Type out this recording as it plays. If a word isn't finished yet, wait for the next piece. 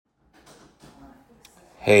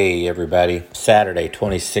Hey everybody, Saturday,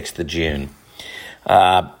 26th of June.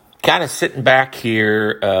 Kind of sitting back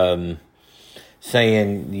here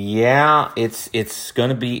saying, yeah, it's going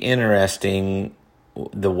to be interesting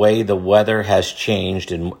the way the weather has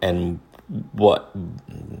changed and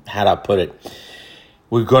how do I put it?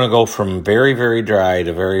 We're going to go from very, very dry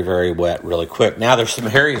to very, very wet really quick. Now, there's some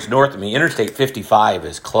areas north of me. Interstate 55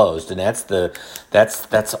 is closed, and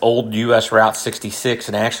that's old U.S. Route 66,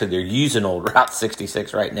 and actually they're using old Route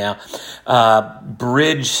 66 right now.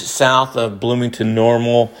 Bridge south of Bloomington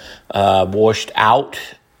Normal washed out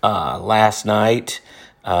last night.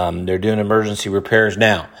 They're doing emergency repairs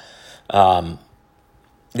now.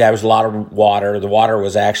 There was a lot of water. The water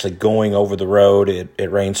was actually going over the road.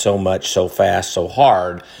 It rained so much, so fast, so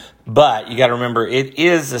hard. But you got to remember, it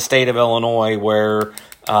is the state of Illinois where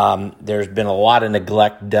there's been a lot of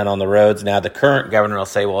neglect done on the roads. Now, the current governor will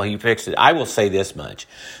say, well, he fixed it. I will say this much.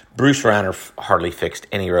 Bruce Rauner hardly fixed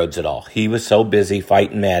any roads at all. He was so busy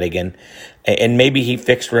fighting Madigan. And maybe he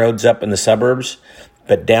fixed roads up in the suburbs,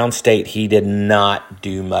 but downstate he did not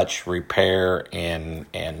do much repair and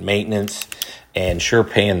maintenance. And sure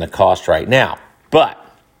paying the cost right now. But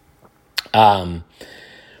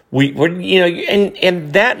we're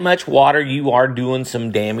and that much water, you are doing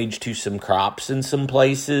some damage to some crops in some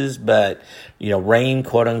places. But rain,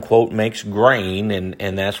 quote unquote, makes grain,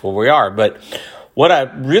 and that's where we are. But what I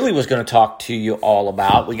really was going to talk to you all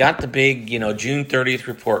about, we got the big June 30th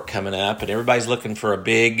report coming up, and everybody's looking for a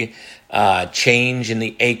big change in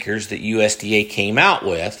the acres that USDA came out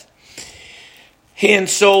with. And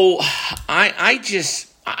so I'm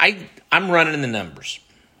running the numbers.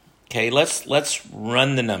 Okay, let's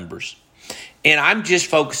run the numbers. And I'm just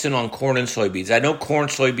focusing on corn and soybeans. I know corn,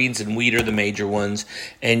 soybeans, and wheat are the major ones.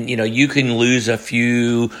 And, you can lose a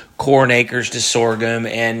few corn acres to sorghum,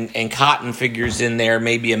 and cotton figures in there,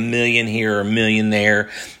 maybe 1 million here or 1 million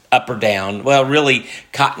there, up or down. Well, really,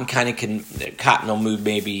 cotton will move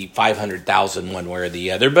maybe 500,000 one way or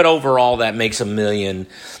the other. But overall, that makes 1 million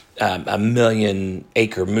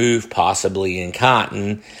acre move possibly in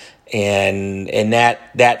cotton, and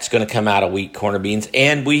that's going to come out of wheat, corn, or beans.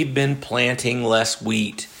 And we've been planting less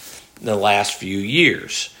wheat the last few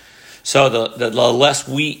years. So the less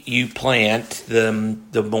wheat you plant, the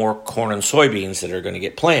more corn and soybeans that are going to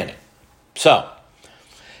get planted. So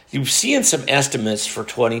you're seeing some estimates for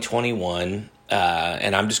 2021,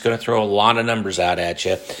 and I'm just going to throw a lot of numbers out at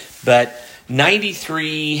you, but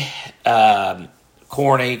 93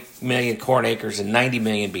 million corn acres and 90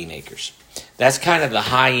 million bean acres. That's kind of the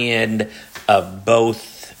high end of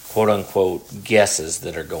both quote-unquote guesses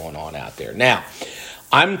that are going on out there. Now,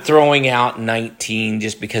 I'm throwing out 19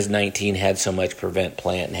 just because 19 had so much prevent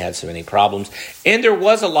plant and had so many problems. And there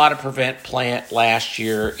was a lot of prevent plant last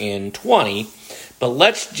year in 20, but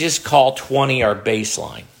let's just call 20 our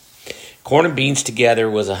baseline. Corn and beans together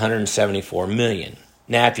was 174 million.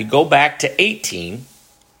 Now, if you go back to 18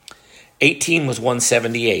 was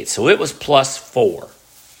 178, so it was plus 4.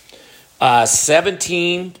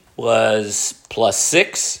 17 was plus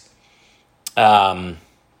 6.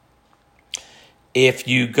 If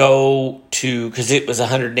you go to, because it was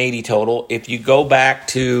 180 total, if you go back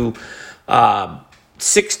to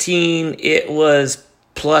 16, it was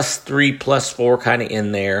plus 3, plus 4, kind of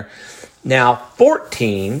in there. Now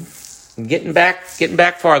 14, getting back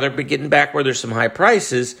farther, but getting back where there's some high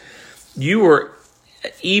prices, you were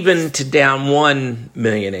even to down 1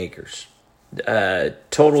 million acres.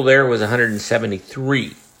 Total there was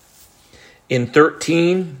 173. In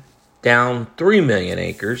 13, down 3 million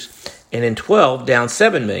acres. And in 12, down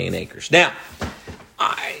 7 million acres. Now,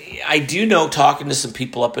 I do know, talking to some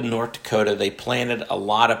people up in North Dakota, they planted a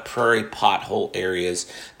lot of prairie pothole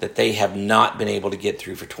areas that they have not been able to get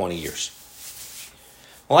through for 20 years.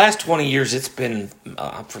 The last 20 years, it's been,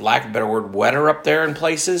 for lack of a better word, wetter up there in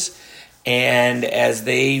places. And as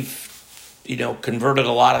they've, converted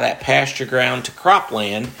a lot of that pasture ground to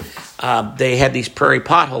cropland, they had these prairie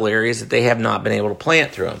pothole areas that they have not been able to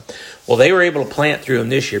plant through them. Well, they were able to plant through them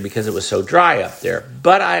this year because it was so dry up there.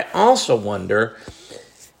 But I also wonder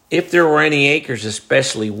if there were any acres,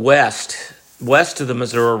 especially west of the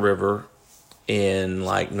Missouri River, in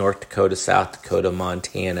like North Dakota, South Dakota,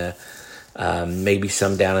 Montana, maybe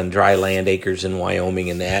some down in dry land acres in Wyoming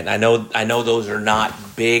and that. And I know those are not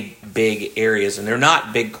big areas, and they're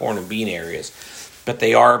not big corn and bean areas, but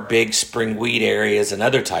they are big spring wheat areas and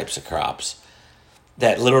other types of crops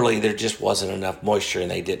that literally there just wasn't enough moisture and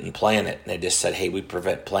they didn't plant it. And they just said, hey, we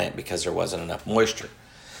prevent plant because there wasn't enough moisture.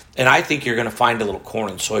 And I think you're going to find a little corn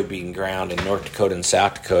and soybean ground in North Dakota and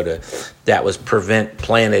South Dakota that was prevent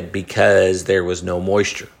planted because there was no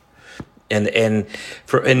moisture.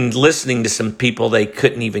 And listening to some people, they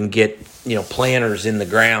couldn't even get planters in the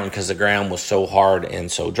ground because the ground was so hard and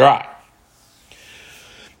so dry.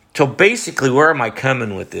 So basically, where am I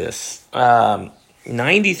coming with this?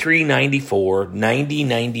 93, 94, 90,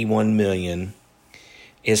 91 million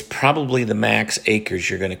is probably the max acres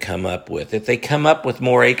you're going to come up with. If they come up with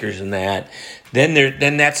more acres than that,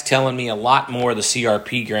 then that's telling me a lot more of the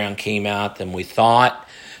CRP ground came out than we thought.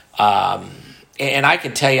 And I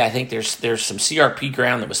can tell you, I think there's some CRP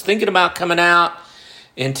ground that was thinking about coming out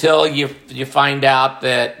until you find out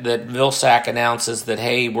that Vilsack announces that,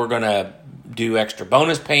 hey, we're going to do extra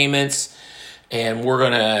bonus payments and we're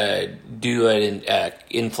going to do an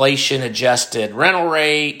inflation-adjusted rental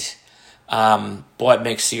rate. Boy, it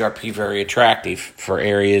makes CRP very attractive for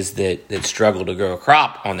areas that struggle to grow a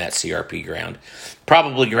crop on that CRP ground.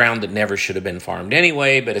 Probably ground that never should have been farmed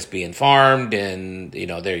anyway, but it's being farmed, and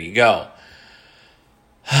there you go.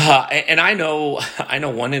 And I know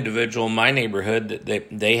one individual in my neighborhood that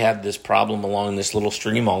they have this problem along this little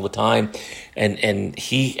stream all the time, and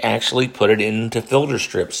he actually put it into filter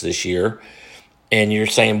strips this year. And you're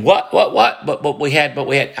saying what? But we had.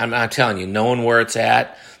 I'm telling you, knowing where it's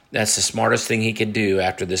at, that's the smartest thing he could do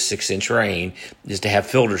after this 6-inch rain is to have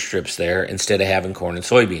filter strips there instead of having corn and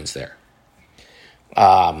soybeans there.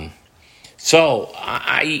 So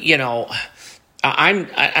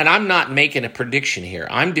I'm not making a prediction here.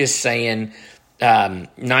 I'm just saying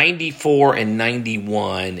 94 and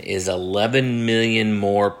 91 is 11 million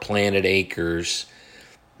more planted acres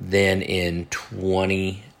than in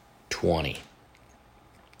 2020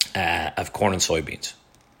 of corn and soybeans.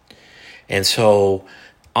 And so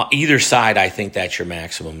either side, I think that's your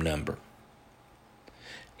maximum number.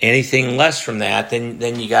 Anything less from that,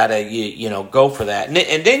 then you gotta go for that,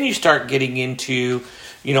 and then you start getting into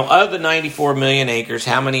of the 94 million acres,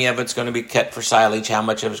 how many of it's going to be cut for silage, how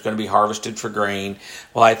much of it's going to be harvested for grain.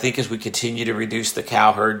 Well, I think as we continue to reduce the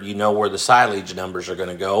cow herd, where the silage numbers are going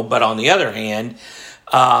to go. But on the other hand,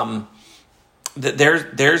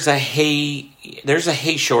 there's a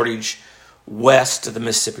hay shortage west of the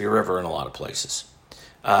Mississippi River in a lot of places.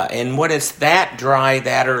 And when it's that dry,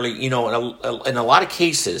 that early, in a lot of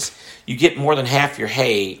cases, you get more than half your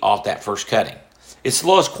hay off that first cutting. It's the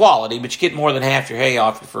lowest quality, but you get more than half your hay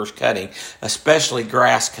off your first cutting, especially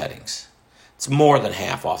grass cuttings. It's more than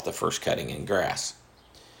half off the first cutting in grass.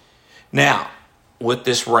 Now, with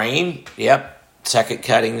this rain, second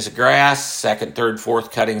cuttings of grass, second, third,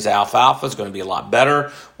 fourth cuttings of alfalfa is going to be a lot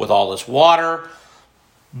better with all this water.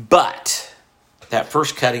 But that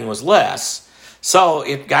first cutting was less. So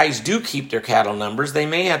if guys do keep their cattle numbers, they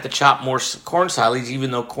may have to chop more corn silage,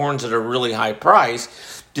 even though corn's at a really high price,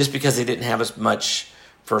 just because they didn't have as much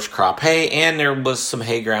first crop hay, and there was some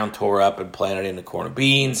hay ground tore up and planted into corn and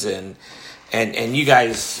beans, and you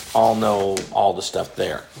guys all know all the stuff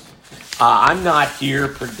there. I'm not here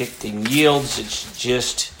predicting yields. It's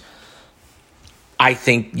just I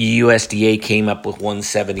think the USDA came up with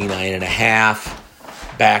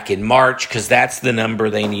 179.5 back in March because that's the number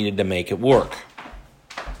they needed to make it work.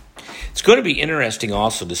 It's going to be interesting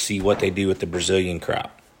also to see what they do with the Brazilian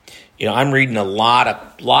crop. I'm reading a lot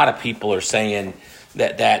of people are saying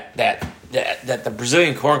that the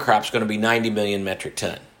Brazilian corn crop is going to be 90 million metric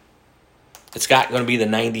ton. It's going to be the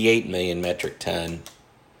 98 million metric ton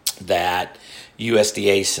that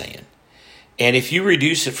USDA is saying. And if you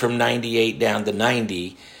reduce it from 98 down to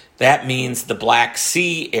 90, that means the Black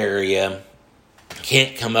Sea area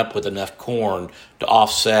can't come up with enough corn to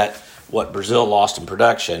offset what Brazil lost in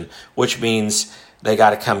production, which means they got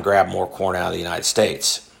to come grab more corn out of the United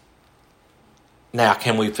States. Now,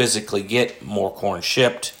 can we physically get more corn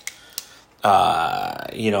shipped?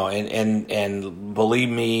 And believe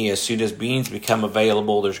me, as soon as beans become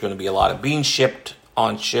available, there's going to be a lot of beans shipped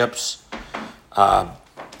on ships.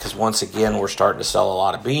 Because once again, we're starting to sell a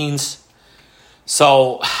lot of beans.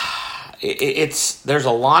 So there's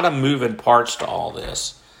a lot of moving parts to all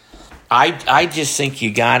this. I just think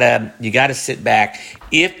you gotta sit back.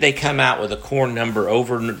 If they come out with a corn number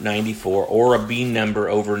over 94 or a bean number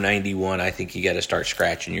over 91, I think you got to start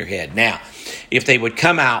scratching your head. Now, if they would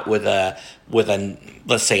come out with a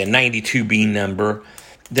let's say a 92 bean number,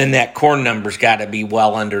 then that corn number's got to be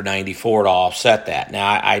well under 94 to offset that.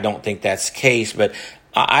 Now, I don't think that's the case, but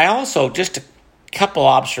I also, just a couple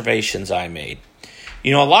observations I made.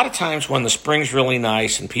 A lot of times when the spring's really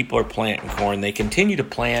nice and people are planting corn, they continue to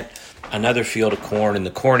plant another field of corn, and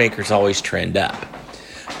the corn acres always trend up.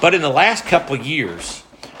 But in the last couple of years,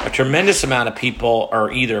 a tremendous amount of people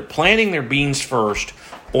are either planting their beans first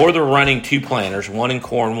or they're running two planters, one in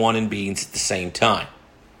corn, one in beans at the same time.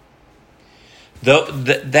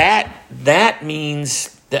 That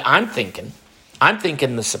means that I'm thinking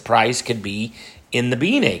the surprise could be in the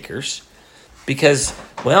bean acres. Because,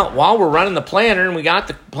 well, while we're running the planter and we got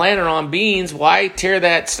the planter on beans, why tear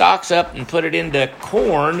that stalks up and put it into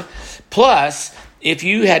corn? Plus, if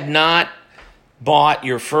you had not bought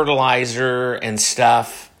your fertilizer and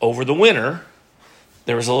stuff over the winter,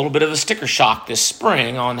 there was a little bit of a sticker shock this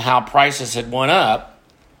spring on how prices had went up.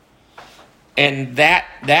 And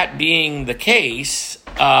that being the case,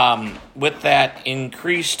 with that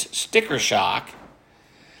increased sticker shock,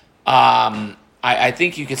 I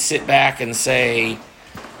think you could sit back and say,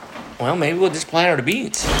 well, maybe we'll just plant our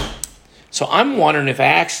beans. So I'm wondering if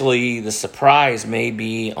actually the surprise may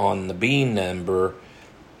be on the bean number,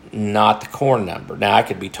 not the corn number. Now, I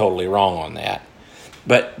could be totally wrong on that.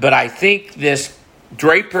 But I think this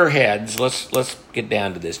Draper heads, let's get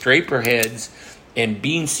down to this. Draper heads and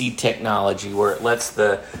bean seed technology where it lets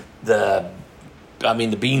the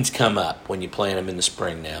beans come up when you plant them in the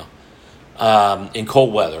spring now, in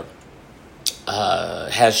cold weather.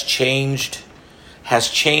 Has changed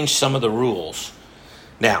some of the rules.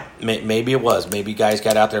 Now, maybe it was. Maybe guys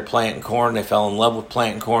got out there planting corn. They fell in love with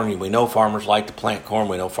planting corn. We know farmers like to plant corn.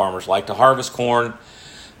 We know farmers like to harvest corn.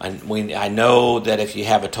 I know that if you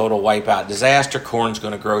have a total wipeout disaster, corn's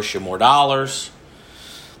going to gross you more dollars.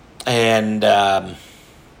 And, okay,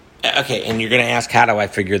 and you're going to ask, how do I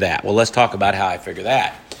figure that? Well, let's talk about how I figure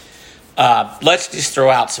that. Let's just throw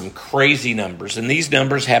out some crazy numbers. And these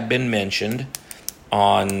numbers have been mentioned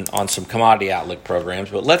on some commodity outlook programs.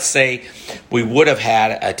 But let's say we would have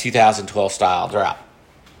had a 2012 style drought.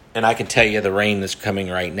 And I can tell you the rain that's coming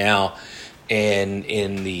right now. And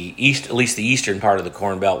in the east, at least the eastern part of the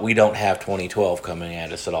Corn Belt, we don't have 2012 coming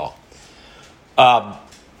at us at all.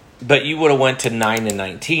 But you would have went to 9 and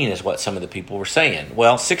 19 is what some of the people were saying.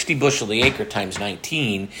 Well, 60 bushel the acre times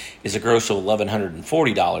 19 is a gross of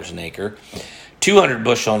 $1,140 an acre. 200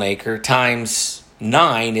 bushel an acre times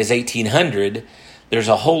 9 is $1,800. There's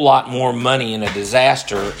a whole lot more money in a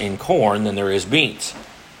disaster in corn than there is beans.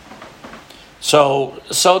 So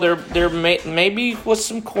there maybe was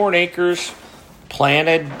some corn acres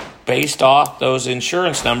planted based off those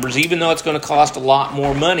insurance numbers, even though it's going to cost a lot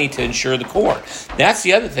more money to insure the corn. That's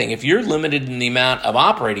the other thing. If you're limited in the amount of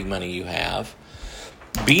operating money you have,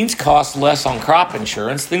 beans cost less on crop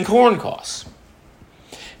insurance than corn costs.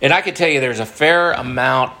 And I can tell you there's a fair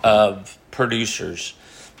amount of producers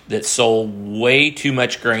that sold way too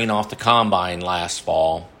much grain off the combine last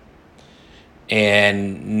fall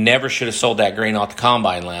and never should have sold that grain off the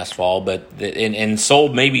combine last fall, and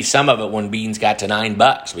sold maybe some of it when beans got to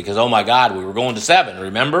 $9 because, oh my God, we were going to 7.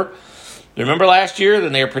 Remember last year?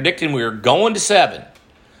 Then they were predicting we were going to 7.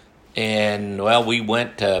 And, well, we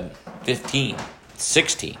went to 15,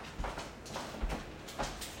 16.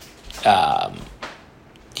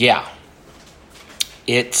 Yeah.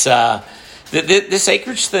 It's this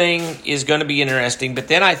acreage thing is going to be interesting, but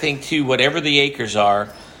then I think, too, whatever the acres are,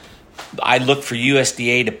 I look for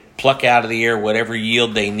USDA to pluck out of the air whatever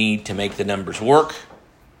yield they need to make the numbers work.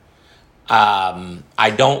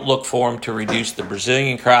 I don't look for them to reduce the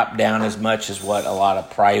Brazilian crop down as much as what a lot of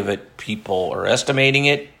private people are estimating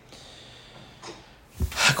it.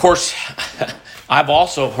 Of course, I've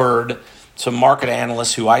also heard some market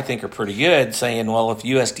analysts who I think are pretty good saying, well, if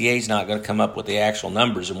USDA is not going to come up with the actual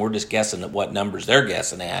numbers and we're just guessing at what numbers they're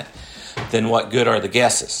guessing at, then what good are the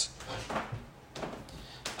guesses?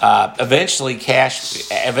 Eventually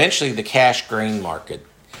the cash grain market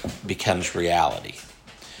becomes reality.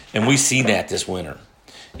 And we've seen that this winter.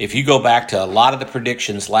 If you go back to a lot of the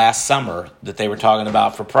predictions last summer that they were talking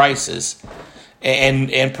about for prices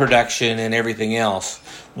and production and everything else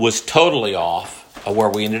was totally off of where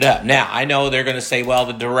we ended up. Now, I know they're going to say, well,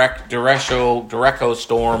 the Derecho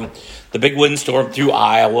storm, the big windstorm through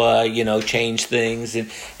Iowa, changed things. And,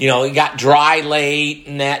 it got dry late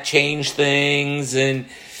and that changed things. And,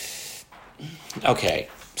 okay,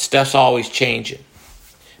 stuff's always changing.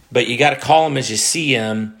 But you got to call them as you see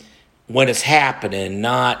them when it's happening,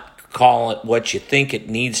 not call it what you think it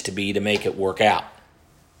needs to be to make it work out.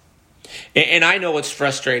 And I know it's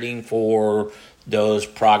frustrating for those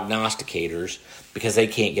prognosticators because they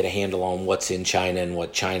can't get a handle on what's in China and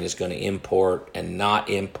what China's going to import and not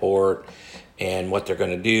import and what they're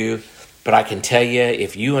going to do. But I can tell you,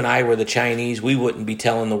 if you and I were the Chinese, we wouldn't be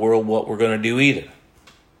telling the world what we're going to do either.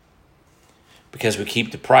 Because we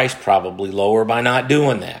keep the price probably lower by not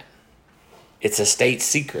doing that. It's a state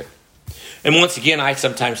secret. And once again, I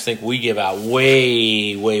sometimes think we give out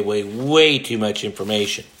way too much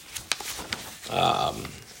information.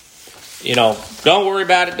 Don't worry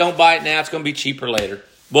about it. Don't buy it now. It's going to be cheaper later.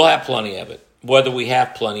 We'll have plenty of it, whether we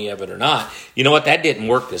have plenty of it or not. You know what? That didn't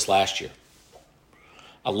work this last year.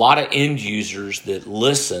 a lot of end users that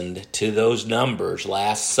listened to those numbers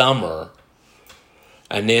last summer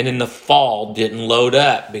and then in the fall didn't load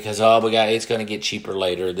up because it's going to get cheaper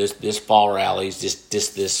later. This fall rally is just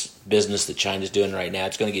this business that China's doing right now.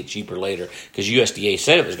 It's going to get cheaper later because USDA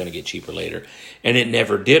said it was going to get cheaper later, and it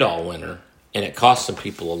never did all winter, and it cost some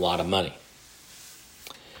people a lot of money.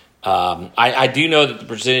 I do know that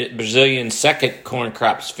the Brazilian second corn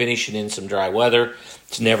crop is finishing in some dry weather.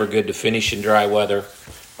 It's never good to finish in dry weather,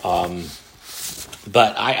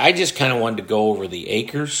 but I just kind of wanted to go over the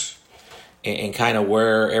acres and kind of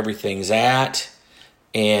where everything's at.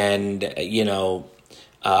 And,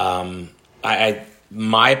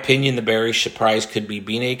 my opinion, the bearish surprise could be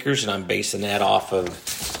bean acres, and I'm basing that off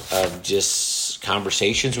of just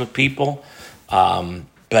conversations with people.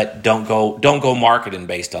 But don't go marketing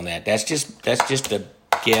based on that. That's just a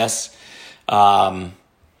guess. The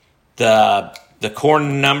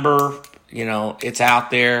corn number, it's out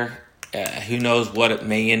there. Who knows what it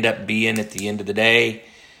may end up being at the end of the day.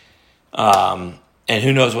 And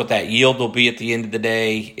who knows what that yield will be at the end of the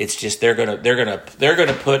day. It's just they're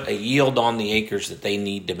gonna put a yield on the acres that they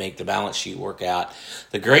need to make the balance sheet work out.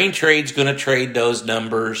 The grain trade's gonna trade those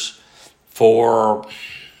numbers for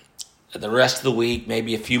the rest of the week,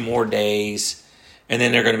 maybe a few more days, and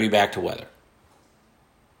then they're gonna be back to weather.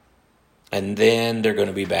 And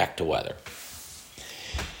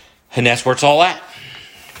that's where it's all at.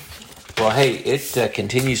 Well, hey, it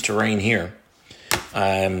continues to rain here.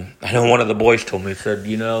 I know one of the boys told me, said,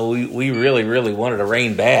 we really, really wanted to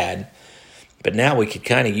rain bad, but now we could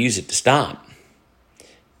kind of use it to stop.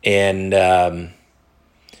 And,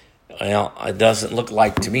 it doesn't look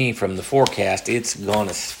like to me from the forecast it's going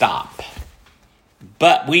to stop.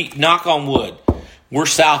 But knock on wood, we're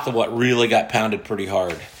south of what really got pounded pretty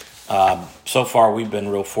hard. So far, we've been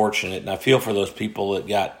real fortunate, and I feel for those people that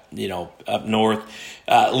got, up north.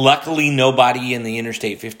 Luckily, nobody in the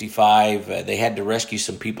Interstate 55. They had to rescue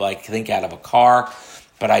some people, I think, out of a car,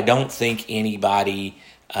 but I don't think anybody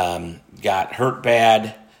got hurt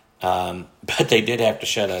bad. But they did have to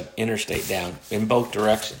shut an interstate down in both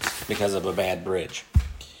directions because of a bad bridge.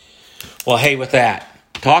 Well, hey, with that,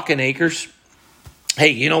 talking acres, hey,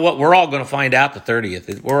 you know what? We're all going to find out the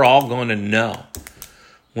 30th. We're all going to know.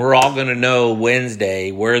 We're all going to know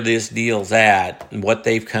Wednesday where this deal's at and what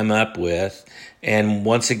they've come up with. And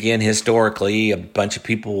once again, historically, a bunch of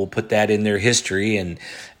people will put that in their history. And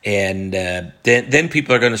then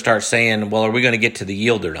people are going to start saying, well, are we going to get to the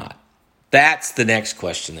yield or not? That's the next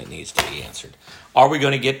question that needs to be answered. Are we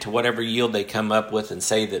going to get to whatever yield they come up with and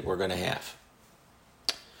say that we're going to have?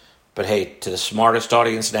 But hey, to the smartest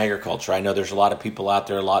audience in agriculture, I know there's a lot of people out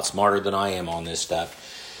there a lot smarter than I am on this stuff.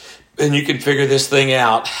 And you can figure this thing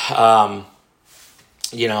out. Are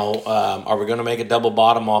we going to make a double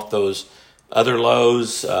bottom off those other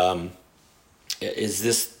lows? Is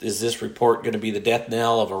this report going to be the death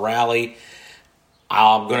knell of a rally?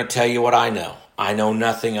 I'm going to tell you what I know. I know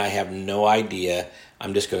nothing. I have no idea.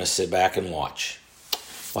 I'm just going to sit back and watch.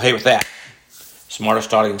 Well, hey, with that,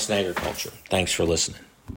 smartest audience in agriculture. Thanks for listening.